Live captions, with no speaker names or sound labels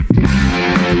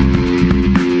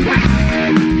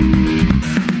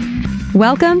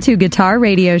Welcome to Guitar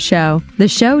Radio Show, the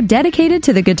show dedicated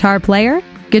to the guitar player,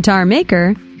 guitar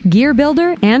maker, gear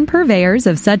builder, and purveyors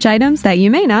of such items that you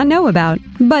may not know about,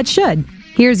 but should.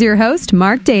 Here's your host,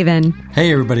 Mark Davin.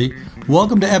 Hey everybody,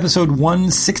 welcome to episode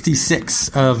 166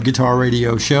 of Guitar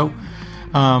Radio Show.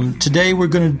 Today we're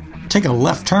going to take a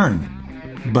left turn,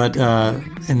 but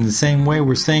in the same way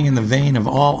we're staying in the vein of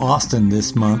all Austin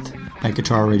this month at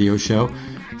Guitar Radio Show.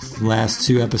 The last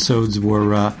two episodes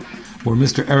were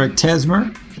Mr. Eric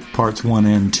Tesmer, parts 1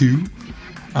 and 2.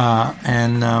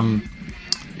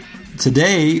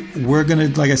 Today, we're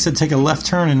going to, like I said, take a left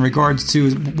turn in regards to,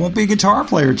 it won't be a guitar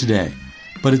player today,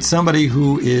 but it's somebody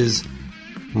who is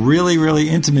really, really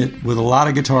intimate with a lot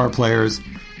of guitar players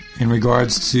in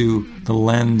regards to the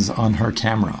lens on her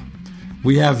camera.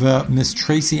 We have Miss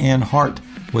Tracy Ann Hart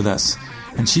with us,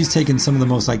 and she's taken some of the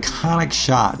most iconic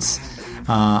shots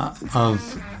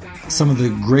of some of the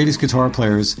greatest guitar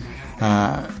players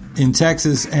in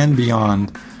Texas and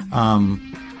beyond.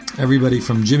 Everybody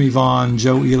from Jimmy Vaughn,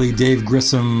 Joe Ely, Dave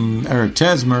Grissom, Eric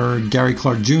Tesmer, Gary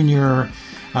Clark Jr.,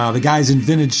 the guys in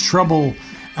Vintage Trouble,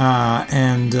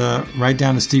 and right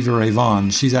down to Stevie Ray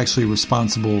Vaughan. She's actually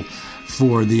responsible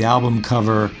for the album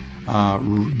cover,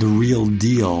 The Real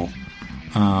Deal,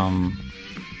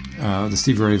 the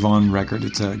Stevie Ray Vaughan record.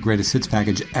 It's a greatest hits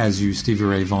package, as you Stevie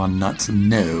Ray Vaughan nuts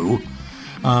know.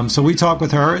 So we talk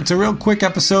with her. It's a real quick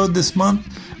episode this month,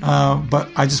 but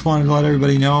I just wanted to let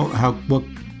everybody know what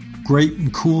great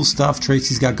and cool stuff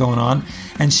Tracy's got going on.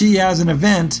 And she has an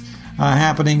event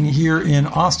happening here in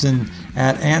Austin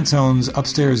at Antone's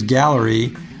Upstairs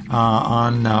Gallery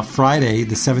on Friday,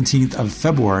 the 17th of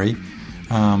February.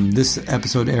 This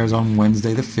episode airs on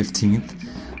Wednesday, the 15th.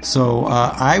 So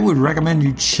I would recommend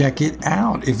you check it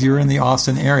out if you're in the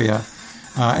Austin area.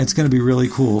 It's going to be really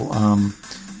cool.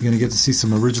 You're going to get to see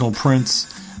some original prints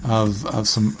of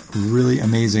some really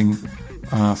amazing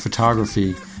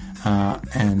photography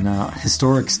and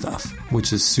historic stuff,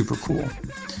 which is super cool.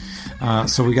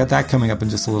 So we got that coming up in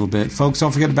just a little bit. Folks,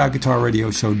 don't forget about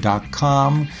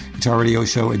GuitarRadioShow.com,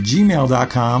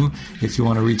 GuitarRadioShow@gmail.com if you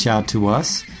want to reach out to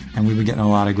us. And we've been getting a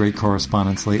lot of great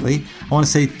correspondence lately. I want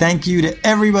to say thank you to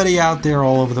everybody out there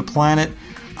all over the planet.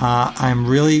 I'm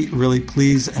really, really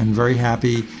pleased and very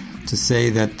happy to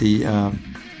say that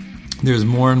there's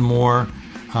more and more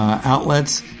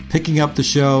outlets picking up the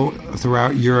show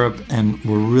throughout Europe, and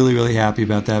we're really, really happy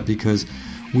about that because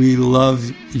we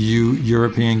love you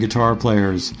European guitar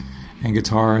players and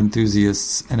guitar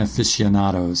enthusiasts and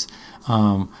aficionados.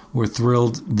 We're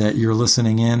thrilled that you're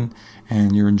listening in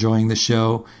and you're enjoying the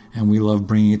show, and we love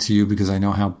bringing it to you because I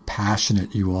know how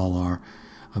passionate you all are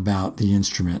about the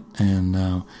instrument.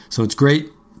 And so it's great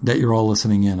that you're all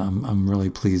listening in. I'm really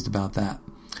pleased about that.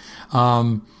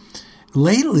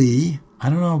 Lately, I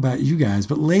don't know about you guys,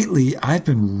 but lately I've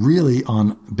been really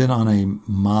on a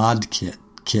mod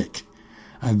kick.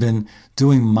 I've been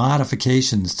doing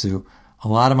modifications to a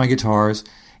lot of my guitars,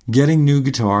 getting new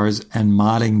guitars and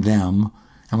modding them.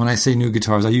 And when I say new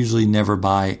guitars, I usually never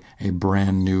buy a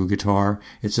brand new guitar.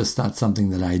 It's just not something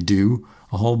that I do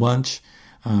a whole bunch.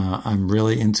 I'm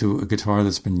really into a guitar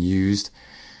that's been used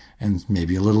and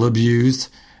maybe a little abused,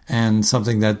 and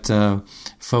something that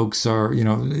folks are,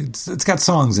 it's got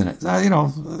songs in it.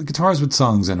 Guitars with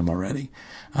songs in them already.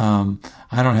 I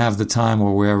don't have the time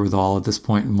or wherewithal at this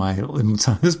point in my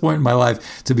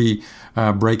life to be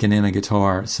breaking in a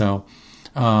guitar. So,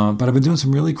 but I've been doing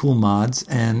some really cool mods,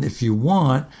 and if you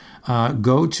want,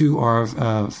 go to our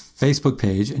Facebook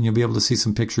page, and you'll be able to see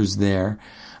some pictures there.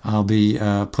 I'll be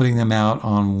putting them out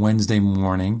on Wednesday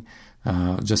morning,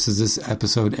 just as this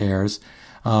episode airs,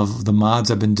 of the mods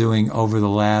I've been doing over the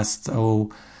last,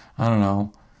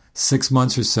 6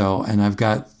 months or so. And I've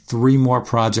got 3 more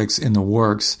projects in the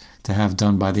works to have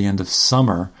done by the end of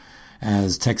summer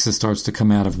as Texas starts to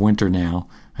come out of winter now.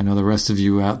 I know the rest of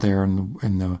you out there in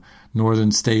the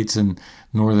northern states and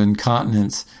northern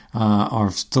continents are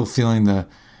still feeling the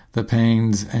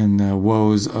pains and the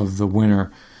woes of the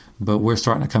winter, but we're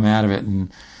starting to come out of it.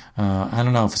 And I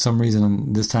don't know, for some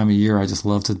reason this time of year I just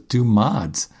love to do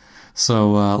mods.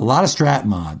 So a lot of Strat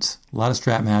mods,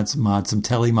 some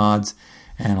Tele mods,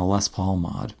 and a Les Paul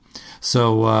mod.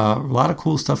 So a lot of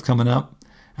cool stuff coming up.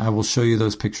 I will show you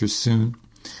those pictures soon.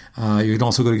 You can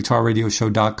also go to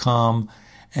GuitarRadioShow.com,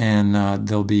 and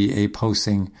there'll be a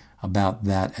posting about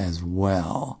that as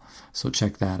well. So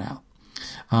check that out.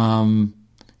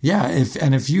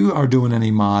 If you are doing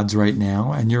any mods right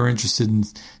now and you're interested in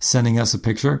sending us a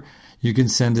picture, you can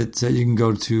send it. You can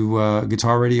go to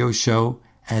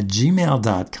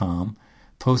GuitarRadioShow@gmail.com,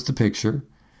 post a picture,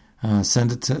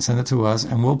 send it to us,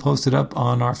 and we'll post it up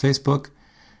on our Facebook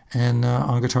and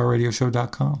on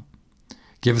GuitarRadioShow.com.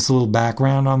 give us a little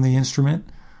background on the instrument.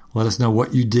 Let us know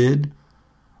what you did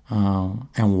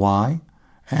and why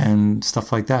and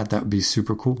stuff like that. That would be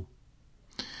super cool.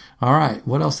 All right.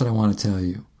 What else did I want to tell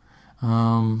you?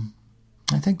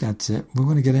 I think that's it. We're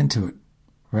going to get into it.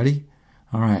 Ready?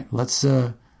 All right. Let's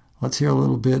hear a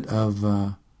little bit of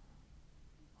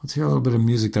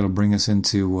music that'll bring us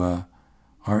into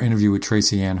our interview with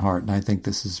Tracy Ann Hart, and I think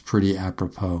this is pretty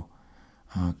apropos,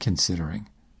 considering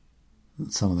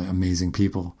some of the amazing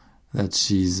people that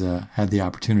she's had the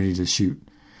opportunity to shoot.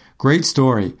 Great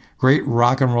story, great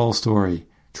rock and roll story.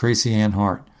 Tracy Ann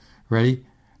Hart. Ready?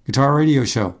 Guitar Radio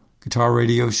Show.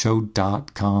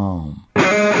 GuitarRadioShow.com.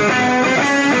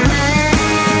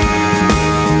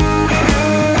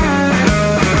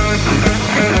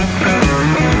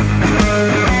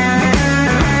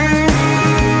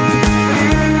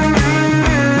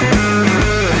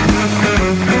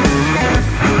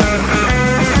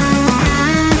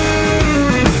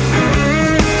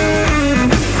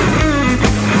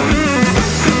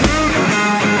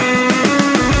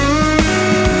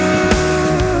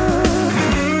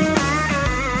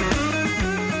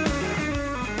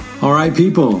 All right,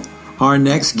 people, our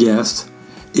next guest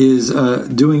is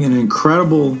doing an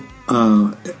incredible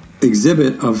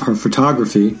exhibit of her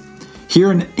photography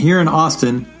here in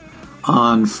Austin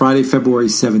on Friday, February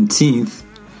 17th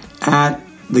at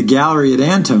the gallery at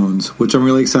Antone's, which I'm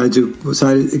really excited to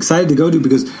go to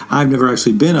because I've never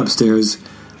actually been upstairs.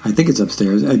 I think it's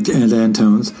upstairs at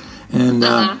Antone's, and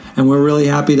we're really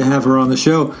happy to have her on the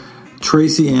show.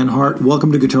 Tracy Ann Hart,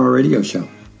 welcome to Guitar Radio Show.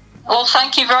 Well,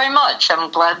 thank you very much.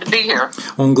 I'm glad to be here.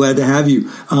 Well, I'm glad to have you.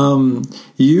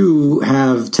 You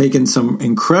have taken some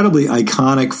incredibly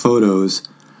iconic photos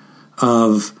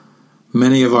of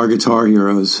many of our guitar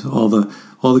heroes. All the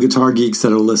guitar geeks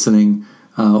that are listening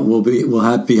will be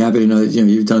happy to know that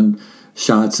you've done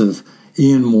shots of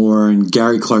Ian Moore and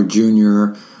Gary Clark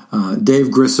Jr.,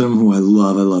 Dave Grissom, who I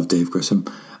love. I love Dave Grissom.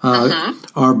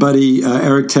 Our buddy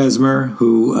Eric Tesmer,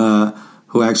 who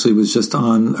actually was just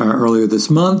on earlier this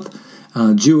month,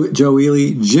 Joe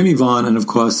Ely, Jimmy Vaughn, and of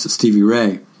course Stevie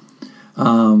Ray.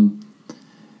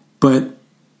 But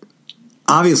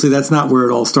obviously that's not where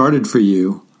it all started for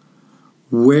you.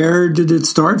 Where did it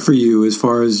start for you as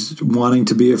far as wanting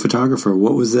to be a photographer?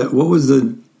 What was that? What was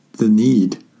the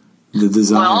need, the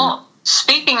desire? Well,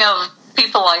 speaking of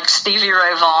people like Stevie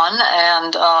Ray Vaughan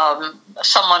and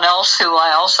someone else who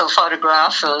I also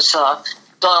photograph is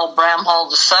Doyle Bramhall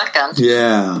II.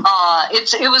 Yeah.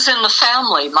 It was in the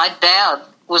family. My dad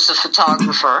was a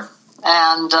photographer,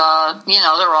 and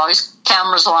there were always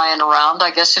cameras lying around.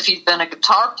 I guess if he'd been a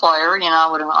guitar player, I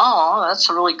would have, that's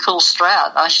a really cool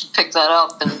Strat. I should pick that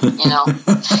up and,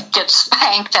 get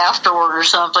spanked afterward or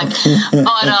something.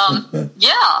 But,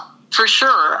 yeah, for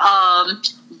sure.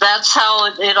 That's how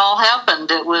it all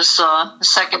happened. It was a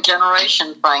second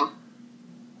generation thing.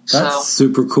 That's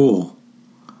super cool.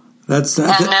 And then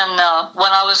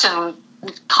when I was in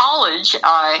college,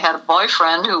 I had a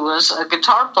boyfriend who was a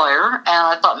guitar player, and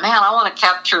I thought, man, I want to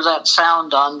capture that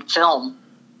sound on film.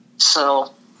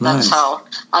 So that's how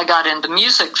I got into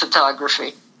music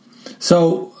photography.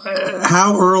 So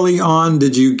how early on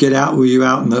did you get out? Were you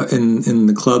out in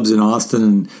the clubs in Austin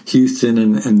and Houston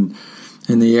and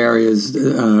in the areas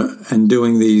and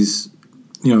doing these,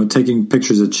 taking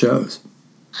pictures at shows?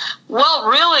 Well,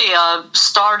 really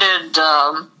started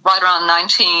right around the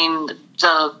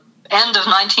end of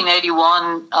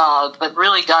 1981, but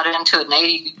really got into it in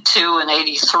 82 and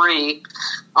 83.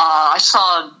 I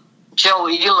saw Joe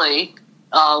Ely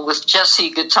with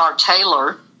Jesse Guitar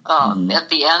Taylor at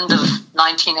the end of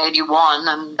 1981,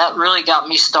 and that really got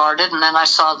me started. And then I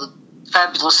saw the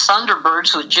Fabulous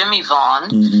Thunderbirds with Jimmy Vaughn,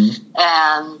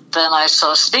 and then I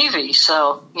saw Stevie.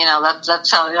 So,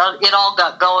 that's how it all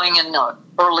got going in the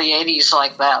early 80s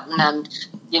like that. And then,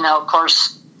 of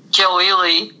course, Joe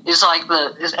Ely is like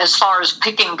as far as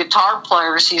picking guitar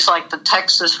players, he's like the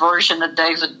Texas version of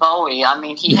David Bowie. I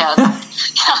mean, he had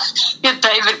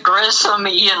David Grissom,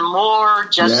 Ian Moore,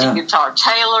 Jesse Guitar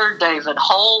Taylor, David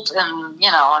Holt, and,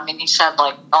 he's had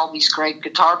like all these great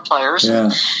guitar players.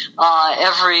 Yeah.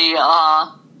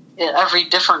 Every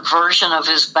different version of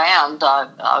his band,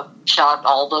 I shot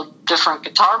all the different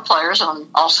guitar players and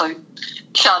also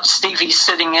shot Stevie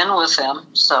sitting in with him.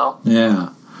 So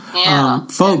yeah.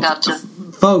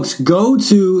 Folks, go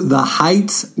to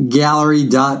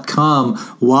theheightsgallery.com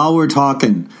while we're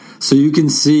talking so you can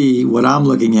see what I'm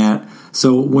looking at.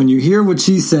 So when you hear what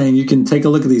she's saying, you can take a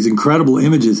look at these incredible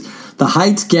images.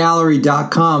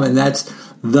 Theheightsgallery.com, and that's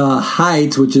The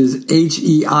Heights, which is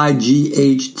HEIGHTS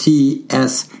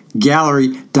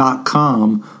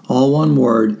gallery.com, all one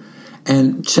word.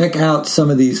 And check out some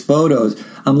of these photos.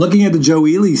 I'm looking at the Joe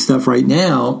Ely stuff right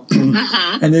now,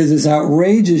 and there's this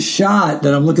outrageous shot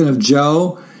that I'm looking of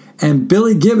Joe and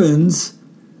Billy Gibbons,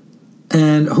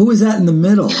 and who is that in the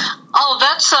middle? Oh,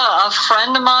 that's a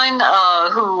friend of mine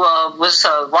who was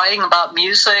writing about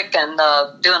music and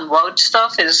doing road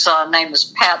stuff. His name is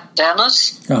Pat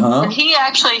Dennis, and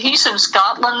he's in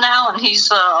Scotland now, and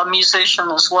he's a musician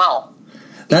as well.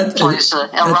 He plays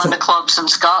around the clubs in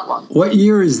Scotland. What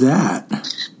year is that?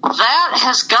 That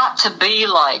has got to be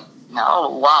like,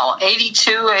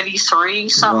 82, 83,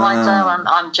 something like that.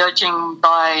 I'm judging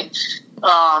by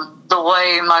the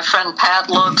way my friend Pat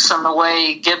looks and the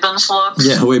way Gibbons looks.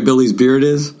 Yeah, the way Billy's beard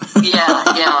is.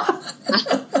 Yeah.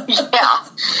 Yeah,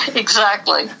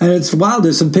 exactly. And it's wild.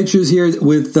 There's some pictures here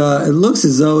with, it looks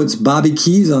as though it's Bobby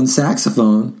Keys on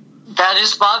saxophone. That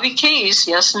is Bobby Keys,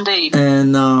 yes, indeed.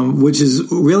 And which is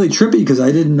really trippy because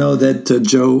I didn't know that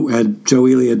Joe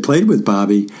Ely had played with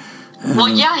Bobby. Well,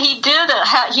 yeah, he did.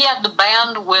 He had the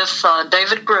band with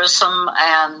David Grissom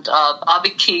and Bobby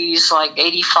Keys, like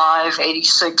 85,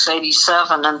 86,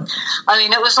 87. And, I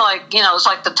mean, it was like, it was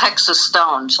like the Texas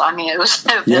Stones. I mean, it was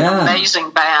an amazing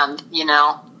band,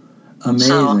 Amazing.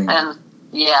 So, and,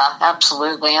 yeah,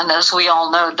 absolutely. And as we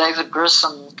all know, David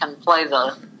Grissom can play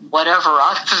the whatever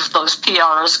out of those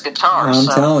PRS guitars.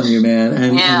 I'm telling you, man.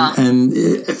 And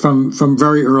from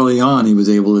very early on, he was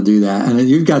able to do that. And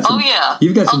you've got some.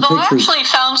 You've got some. Although pictures. I actually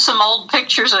found some old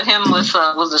pictures of him with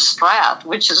a Strat,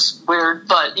 which is weird,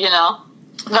 but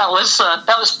that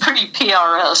was pretty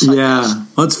PRS. I guess.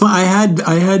 Well, it's fun.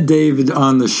 I had David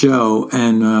on the show,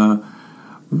 and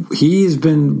he's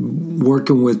been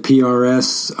working with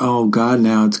PRS. Oh God,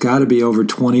 now it's got to be over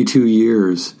 22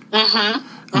 years. Mm-hmm.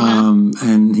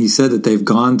 And he said that they've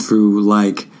gone through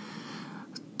like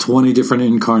 20 different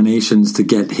incarnations to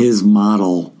get his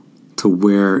model to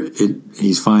where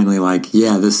he's finally like,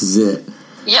 yeah, this is it.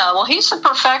 Yeah, well, he's a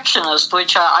perfectionist,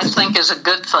 which I think is a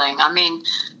good thing. I mean,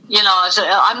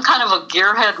 I'm kind of a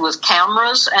gearhead with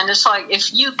cameras, and it's like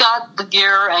if you got the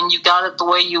gear and you got it the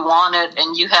way you want it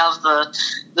and you have the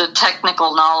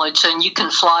technical knowledge, then you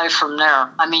can fly from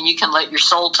there. I mean, you can let your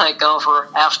soul take over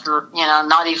after,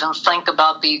 not even think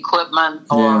about the equipment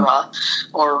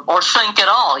or think at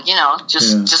all,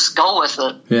 just go with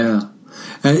it. Yeah.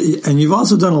 And you've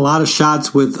also done a lot of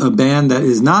shots with a band that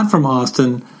is not from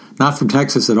Austin, not from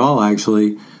Texas at all,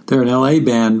 actually. They're an LA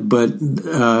band, but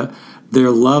they're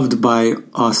loved by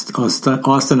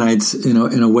Austinites,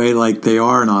 in a way like they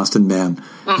are an Austin band.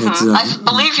 Mm-hmm. I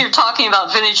believe you're talking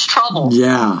about Vintage Trouble.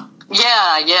 Yeah.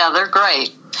 Yeah, they're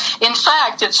great. In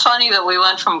fact, it's funny that we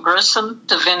went from Grissom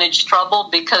to Vintage Trouble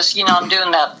because, I'm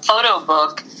doing that photo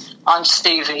book on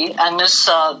Stevie, and this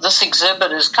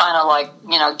exhibit is kind of like,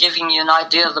 giving you an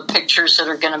idea of the pictures that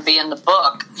are going to be in the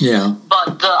book. Yeah.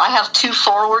 But I have two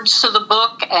forewords to the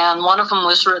book, and one of them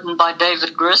was written by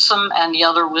David Grissom, and the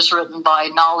other was written by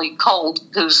Nolly Colt,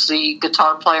 who's the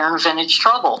guitar player in Vintage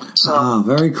Trouble. So,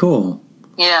 very cool.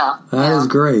 Yeah. That is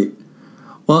great.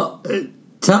 Well,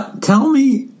 tell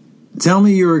me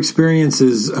your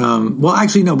experiences. Well,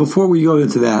 actually, no, before we go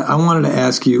into that, I wanted to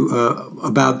ask you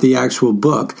about the actual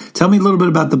book. Tell me a little bit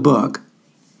about the book.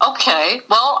 Okay.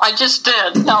 Well, I just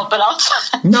did. No, but I'll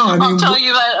tell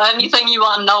you anything you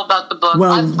want to know about the book.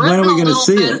 Well, when are we going to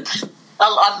see it?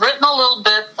 I've written a little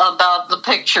bit about the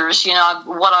pictures.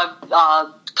 What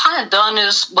I've kind of done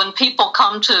is when people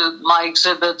come to my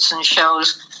exhibits and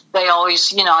shows, they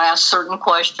always, ask certain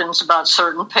questions about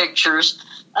certain pictures.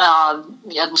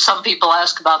 And some people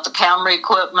ask about the camera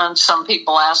equipment. Some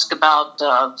people ask about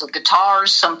the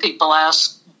guitars. Some people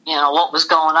ask, what was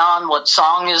going on? What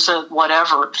song is it?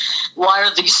 Whatever. Why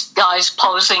are these guys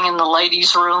posing in the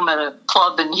ladies' room at a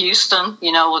club in Houston,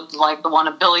 with like the one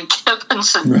of Billy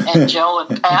Gibbons and Joe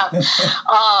and Pat?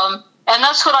 And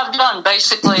that's what I've done.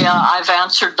 Basically, I've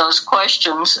answered those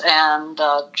questions and,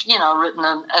 written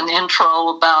an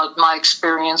intro about my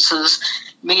experiences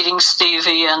meeting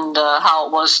Stevie and how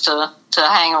it was to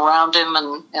hang around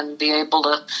him and be able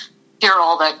to hear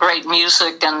all that great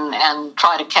music and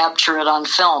try to capture it on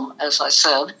film, as I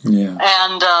said. Yeah.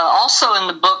 And also in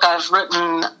the book, I've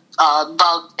written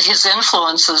about his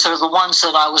influences are the ones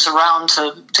that I was around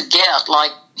to get,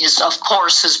 like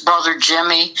his brother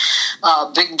Jimmy,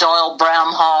 Big Doyle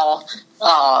Bramhall,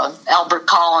 Albert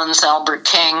Collins, Albert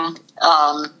King.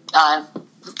 I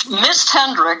missed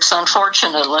Hendrix,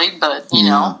 unfortunately, but you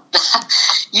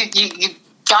you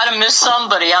got to miss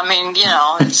somebody. I mean,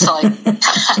 it's like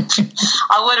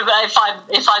I would have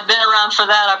if I'd been around for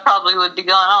that, I probably would be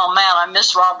going, oh man, I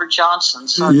miss Robert Johnson.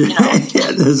 So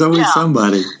there's always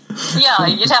somebody. Yeah,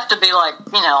 you'd have to be like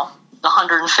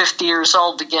 150 years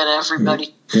old to get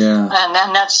everybody. Yeah. And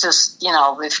then that's just,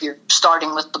 if you're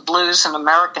starting with the blues and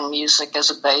American music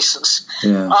as a basis.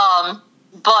 Yeah.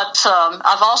 But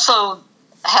I've also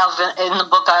in the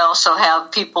book, I also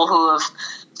have people who have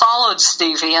followed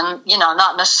Stevie and,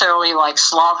 not necessarily like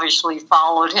slavishly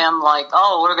followed him like,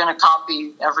 oh, we're going to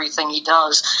copy everything he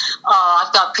does.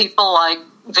 I've got people like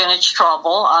Vintage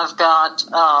Trouble. I've got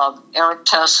Eric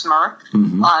Tesmer.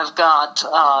 Mm-hmm. I've got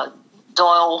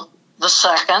Doyle II,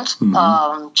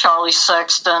 mm-hmm. Charlie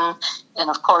Sexton, and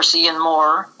of course Ian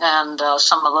Moore, and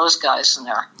some of those guys in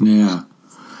there. Yeah.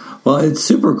 Well, it's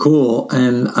super cool,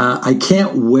 and I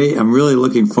can't wait. I'm really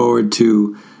looking forward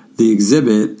to the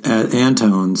exhibit at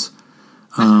Antone's.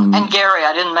 And Gary,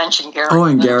 I didn't mention Gary. Oh,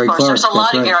 and Gary Clark. There's a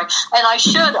lot of right. Gary. And I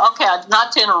should,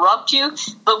 not to interrupt you,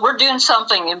 but we're doing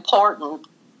something important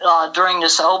during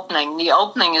this opening. The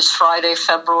opening is Friday,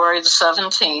 February the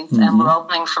 17th, mm-hmm. and we're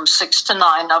opening from 6 to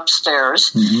 9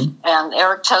 upstairs. Mm-hmm. And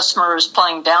Eric Tesmer is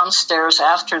playing downstairs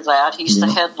after that. He's the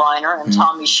headliner, and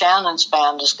Tommy Shannon's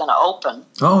band is going to open.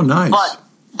 Oh, nice.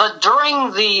 But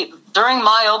during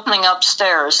my opening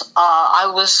upstairs,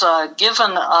 I was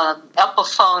given an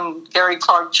Epiphone Gary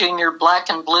Clark Jr. black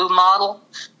and blue model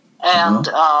and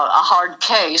a hard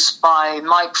case by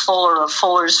Mike Fuller of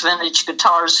Fuller's Vintage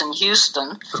Guitars in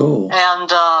Houston. Cool. And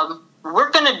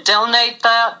we're going to donate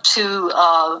that to,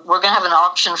 we're going to have an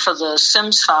auction for the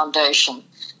Sims Foundation.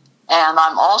 And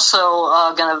I'm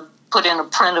also going to put in a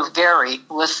print of Gary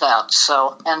with that.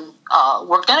 So, and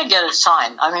we're going to get it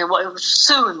signed. I mean,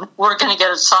 soon we're going to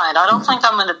get it signed. I don't think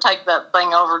I'm going to take that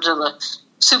thing over to the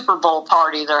Super Bowl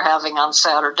party they're having on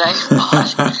Saturday,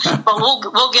 but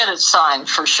we'll get it signed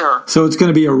for sure. So it's going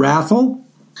to be a raffle?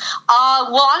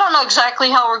 Well, I don't know exactly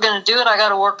how we're going to do it. I got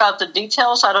to work out the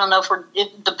details. I don't know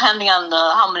if depending on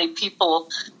how many people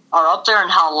are up there and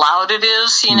how loud it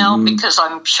is, because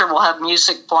I'm sure we'll have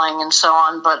music playing and so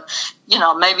on. But,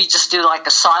 maybe just do like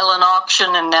a silent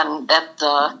auction and then at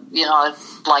the,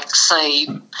 like say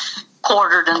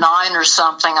 8:45 or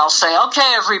something, I'll say,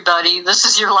 okay, everybody, this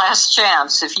is your last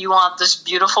chance. If you want this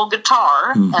beautiful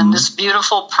guitar and this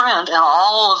beautiful print and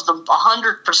all of the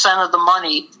 100% of the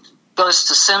money goes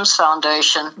to Sims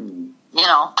Foundation,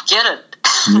 get it.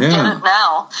 Yeah. Get it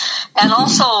now. And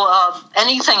also,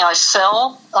 anything I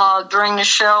sell during the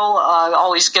show, I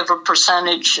always give a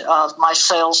percentage of my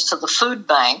sales to the food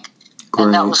bank. Great.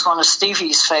 And that was one of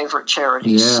Stevie's favorite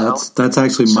charities. Yeah, that's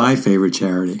actually my favorite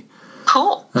charity.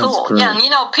 Cool. Great. Yeah,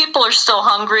 and people are still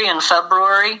hungry in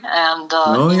February, and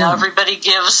everybody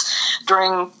gives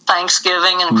during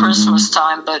Thanksgiving and Christmas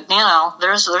time. But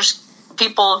there's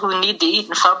people who need to eat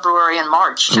in February and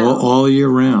March too. All year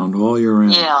round.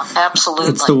 Yeah, absolutely.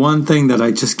 It's the one thing that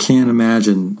I just can't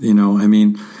imagine. I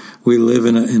mean, we live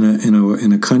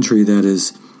in a country that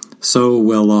is so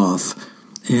well off,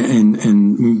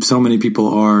 and so many people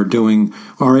are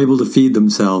able to feed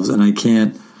themselves, and I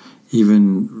can't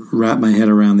even wrap my head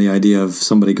around the idea of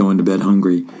somebody going to bed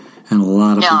hungry, and a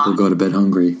lot of people go to bed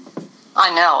hungry.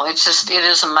 I know. It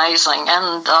is amazing.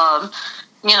 And,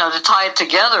 to tie it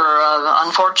together,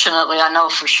 unfortunately, I know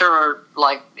for sure,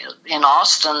 like in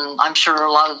Austin, I'm sure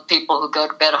a lot of the people who go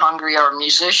to bed hungry are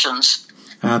musicians.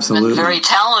 Absolutely. And very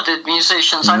talented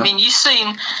musicians. Yeah. I mean, you've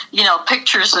seen,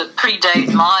 pictures that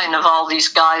predate mine of all these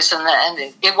guys, and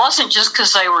it wasn't just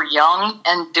because they were young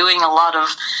and doing a lot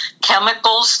of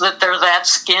chemicals that they're that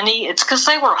skinny. It's because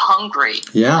they were hungry.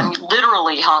 Yeah. I mean,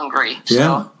 literally hungry.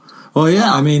 Yeah. So, well,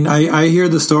 yeah. I mean, I hear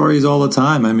the stories all the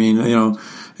time. I mean,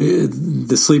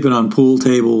 the sleeping on pool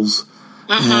tables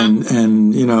and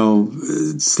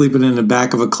sleeping in the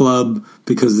back of a club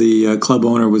because the club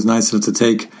owner was nice enough to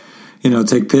take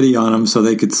pity on them so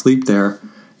they could sleep there.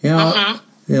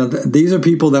 These are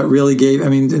people that really gave. I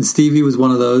mean, and Stevie was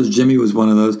one of those. Jimmy was one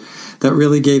of those that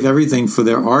really gave everything for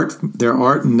their art,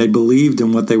 and they believed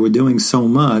in what they were doing so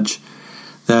much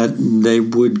that they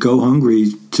would go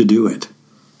hungry to do it.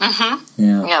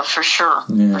 Yeah, for sure.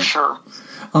 Yeah. For sure.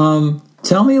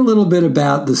 Tell me a little bit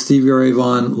about the Stevie Ray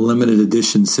Vaughan limited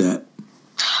edition set.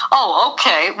 Oh,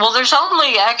 okay. Well, there's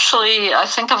I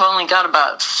think I've only got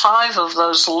about 5 of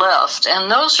those left. And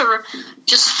those are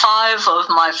just 10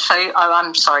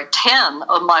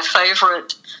 of my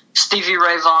favorite Stevie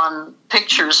Ray Vaughan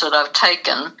pictures that I've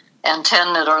taken, and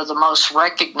 10 that are the most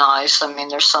recognized. I mean,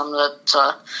 there's some that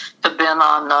have been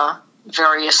on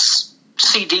various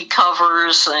CD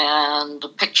covers and a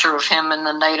picture of him in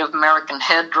the Native American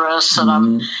headdress that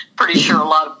I'm pretty sure a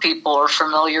lot of people are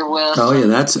familiar with. Oh yeah,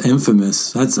 that's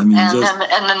infamous. And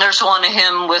then there's one of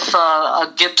him with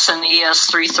a Gibson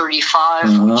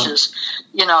ES-335, which is,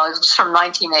 it's from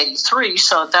 1983.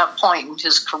 So at that point in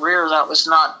his career, that was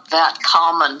not that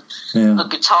common a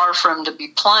guitar for him to be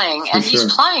playing, and he's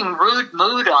playing Rude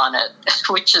Mood on it,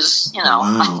 which is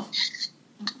wow.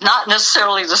 Not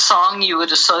necessarily the song you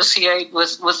would associate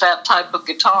with that type of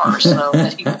guitar. So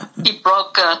he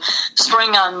broke a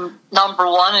string on number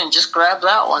one and just grabbed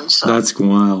that one. So that's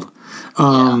wild.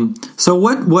 So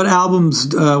what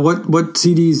albums, what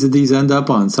CDs did these end up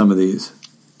on? Some of these?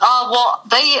 Well,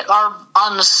 they are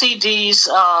on the CDs,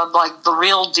 like the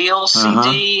Real Deal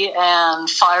CD and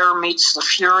Fire Meets the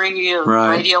Fury,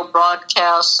 radio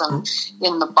broadcasts, and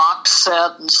in the box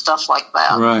set and stuff like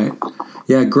that. Right.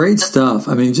 Yeah, great stuff.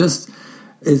 I mean, just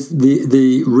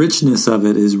the richness of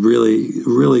it is really,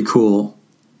 really cool.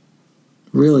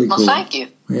 Really cool. Well, thank you.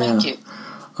 Yeah. Thank you.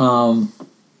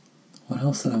 What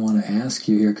else did I want to ask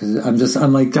you here? Because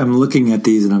I'm looking at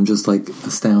these and I'm just like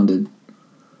astounded.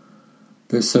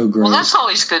 They're so great. Well, that's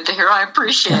always good to hear. I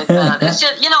appreciate that. It's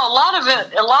just, a lot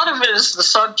of it is the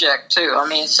subject too. I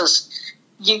mean, it's just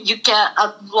you can't,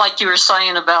 like you were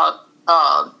saying about,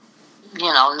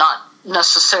 not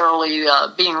necessarily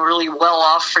being really well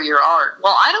off for your art.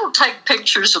 Well, I don't take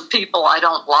pictures of people I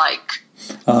don't like.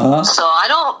 So I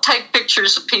don't take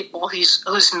pictures of people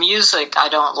whose music I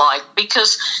don't like,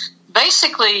 because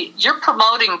basically you're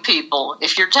promoting people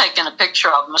if you're taking a picture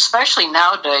of them, especially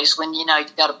nowadays when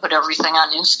you've got to put everything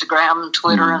on Instagram and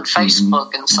Twitter and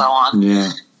Facebook and so on.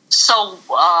 Yeah. So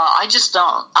I just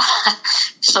don't.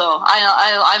 So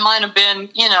I might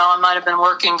have been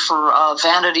working for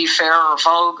Vanity Fair or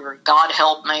Vogue or God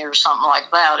Help Me or something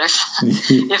like that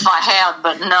if I had,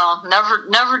 but no,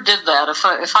 never did that.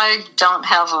 If I don't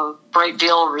have a great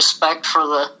deal of respect for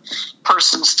the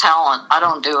person's talent, I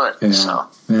don't do it. Yeah. So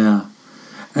yeah.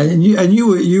 And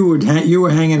you were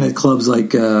hanging at clubs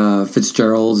like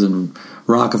Fitzgerald's and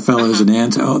Rockefellers and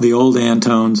the old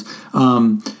Antones.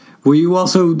 Were you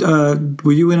also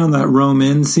were you in on that Rome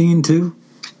Inn scene too?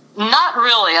 Not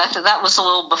really. That was a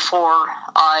little before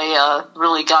I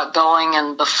really got going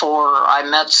and before I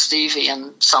met Stevie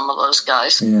and some of those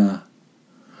guys. Yeah.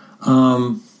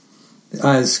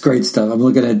 It's great stuff. I'm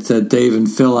looking at Dave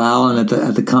and Phil Allen at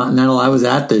the Continental. I was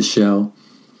at this show.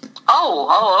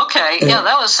 Oh, okay. Yeah,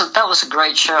 that was a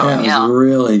great show. Yeah, it was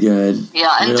really good.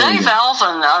 Yeah, and really Dave good.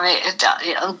 Alvin,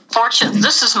 unfortunately,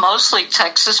 this is mostly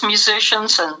Texas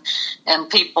musicians and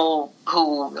people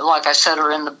who, like I said,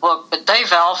 are in the book. But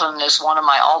Dave Alvin is one of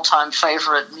my all-time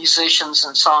favorite musicians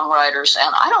and songwriters,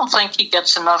 and I don't think he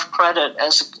gets enough credit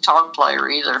as a guitar player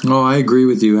either. Oh, I agree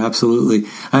with you, absolutely.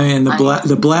 I mean,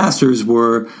 the Blasters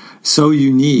were so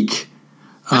unique.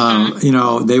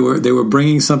 They were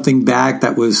bringing something back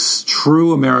that was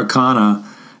true Americana,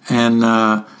 and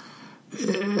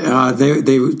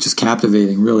they were just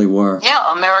captivating, really were.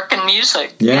 Yeah, American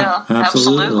music. Yeah,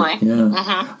 absolutely.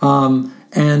 Yeah.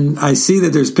 And I see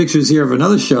that there's pictures here of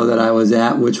another show that I was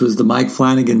at, which was the Mike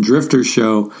Flanagan Drifter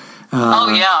show.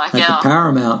 At the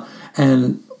Paramount,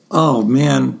 and oh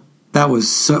man,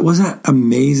 was that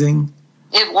amazing?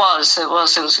 It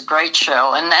was a great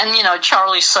show. And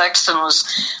Charlie Sexton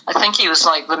I think he was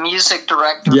like the music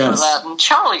director for that. And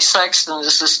Charlie Sexton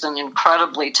is just an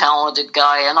incredibly talented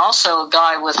guy, and also a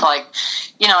guy with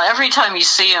every time you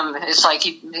see him, it's like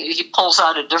he pulls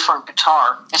out a different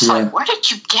guitar. It's like, where did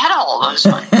you get all those?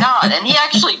 My God. And he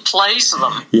actually plays them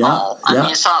all. I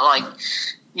mean, it's not like,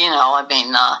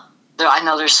 I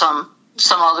know there's some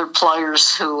other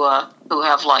players who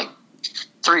have like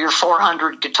 300 or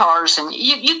 400 guitars, and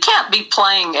you can't be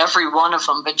playing every one of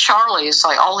them. But Charlie is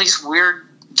like all these weird,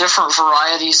 different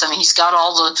varieties, and he's got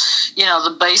all the,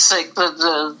 the basic,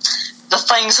 the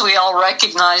things we all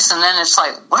recognize, and then it's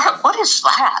like, what is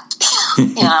that?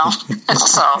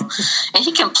 So, and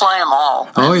he can play them all.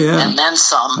 And then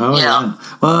some. Oh, yeah.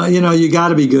 Well, you got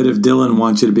to be good if Dylan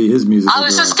wants you to be his musical I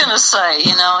was director. just going to say,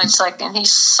 it's like, and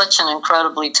he's such an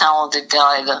incredibly talented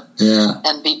guy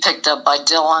and be picked up by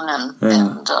Dylan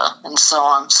and so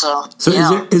on. So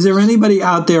is there anybody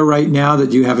out there right now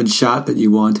that you haven't shot that you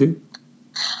want to?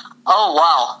 Oh,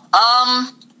 wow.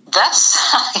 That's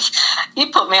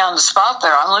you put me on the spot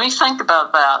there. Let me think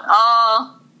about that.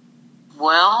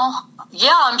 Well,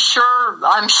 yeah, I'm sure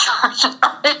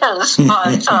there is,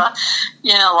 but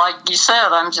like you said,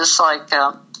 I'm just like,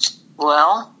 probably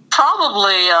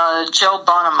Joe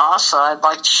Bonamassa. I'd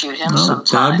like to shoot him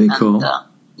sometime. That'd be cool.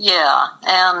 Yeah,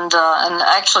 and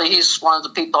actually, he's one of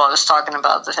the people I was talking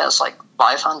about that has like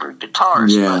 500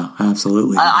 guitars. Yeah,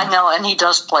 absolutely. I know, and he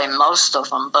does play most of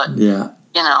them, but yeah,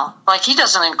 like he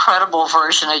does an incredible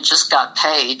version. It just got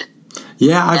paid.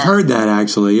 Yeah, I've heard that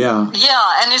actually. Yeah,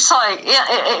 and it's like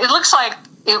it looks like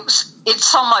it's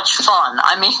so much fun.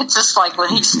 I mean, it's just like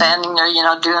when he's standing there,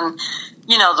 doing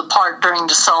the part during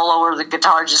the solo where the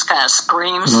guitar just kind of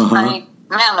screams. I mean,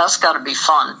 man, that's got to be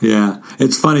fun. Yeah,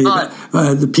 it's funny.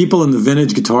 The people in the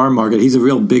vintage guitar market, he's a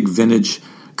real big vintage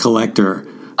collector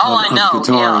of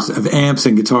guitars, of amps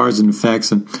and guitars and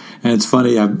effects. And it's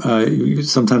funny,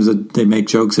 sometimes they make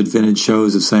jokes at vintage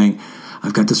shows of saying,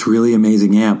 I've got this really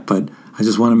amazing amp, but I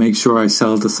just want to make sure I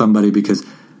sell it to somebody because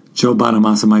Joe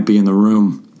Bonamassa might be in the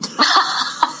room.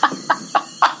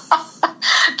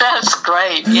 That's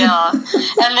great, yeah. And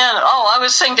then, I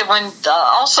was thinking when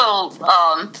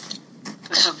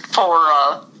for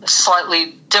a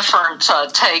slightly different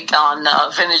take on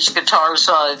vintage guitars,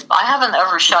 I haven't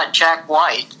ever shot Jack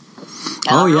White.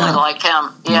 And I really like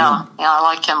him. Yeah, I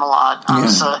like him a lot. I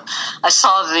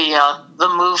saw the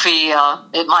movie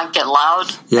It Might Get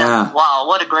Loud. Yeah. And, wow,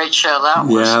 what a great show that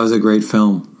was. Yeah, it was a great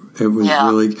film. It was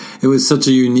it was such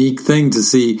a unique thing to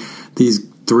see these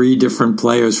three different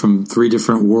players from three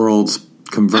different worlds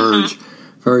converge.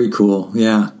 Very cool.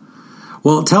 Yeah.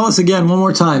 Well, tell us again one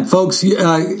more time. Folks, you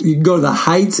can go to the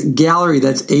Heights Gallery.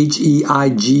 That's HEIGHTS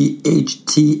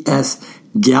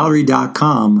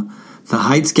gallery.com.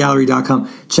 TheHeightsGallery.com.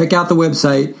 Check out the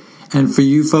website. And for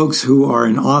you folks who are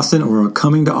in Austin or are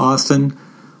coming to Austin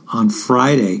on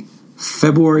Friday,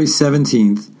 February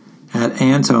 17th, at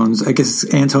Antone's, I guess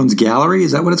it's Antone's Gallery,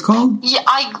 is that what it's called? Yeah,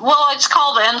 it's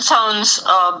called Antone's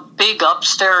big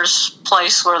upstairs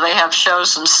place where they have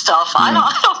shows and stuff. Yeah. I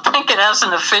don't think it has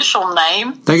an official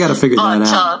name. They got to figure that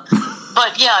out.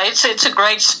 But yeah, it's a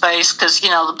great space because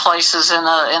the place is in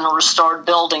a restored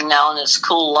building now, and it's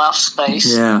cool loft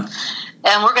space. Yeah.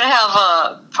 And we're going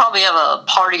to probably have a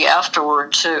party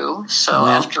afterward too. So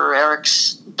after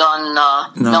Eric's done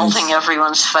melting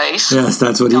everyone's face. Yes,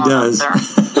 that's what he does.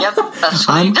 Yep, that's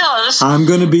what he does. I'm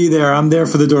going to be there. I'm there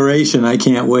for the duration. I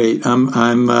can't wait. I'm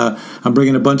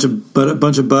bringing a bunch of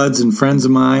buds and friends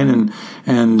of mine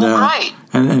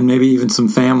and maybe even some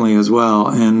family as well.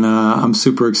 And I'm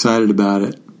super excited about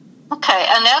it. Okay,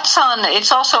 and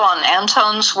it's also on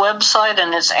Antone's website,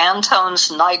 and it's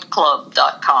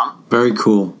AntonesNightclub.com. Very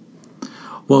cool.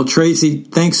 Well, Tracy,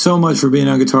 thanks so much for being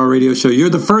on Guitar Radio Show. You're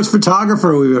the first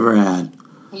photographer we've ever had.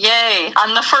 Yay!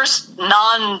 I'm the first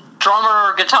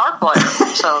non-drummer guitar player,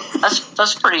 so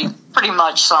that's pretty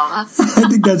much something. I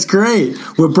think that's great.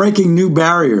 We're breaking new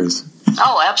barriers.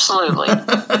 Oh, absolutely.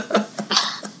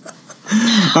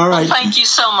 All right. Well, thank you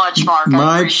so much, Mark.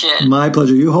 I appreciate it. My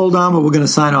pleasure. You hold on, but we're going to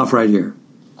sign off right here.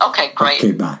 Okay, great.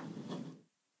 Okay, bye.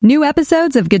 New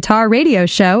episodes of Guitar Radio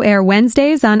Show air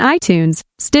Wednesdays on iTunes,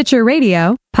 Stitcher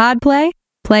Radio, Podplay,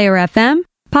 Player FM,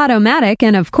 Podomatic,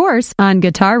 and of course on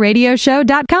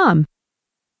GuitarRadioshow.com.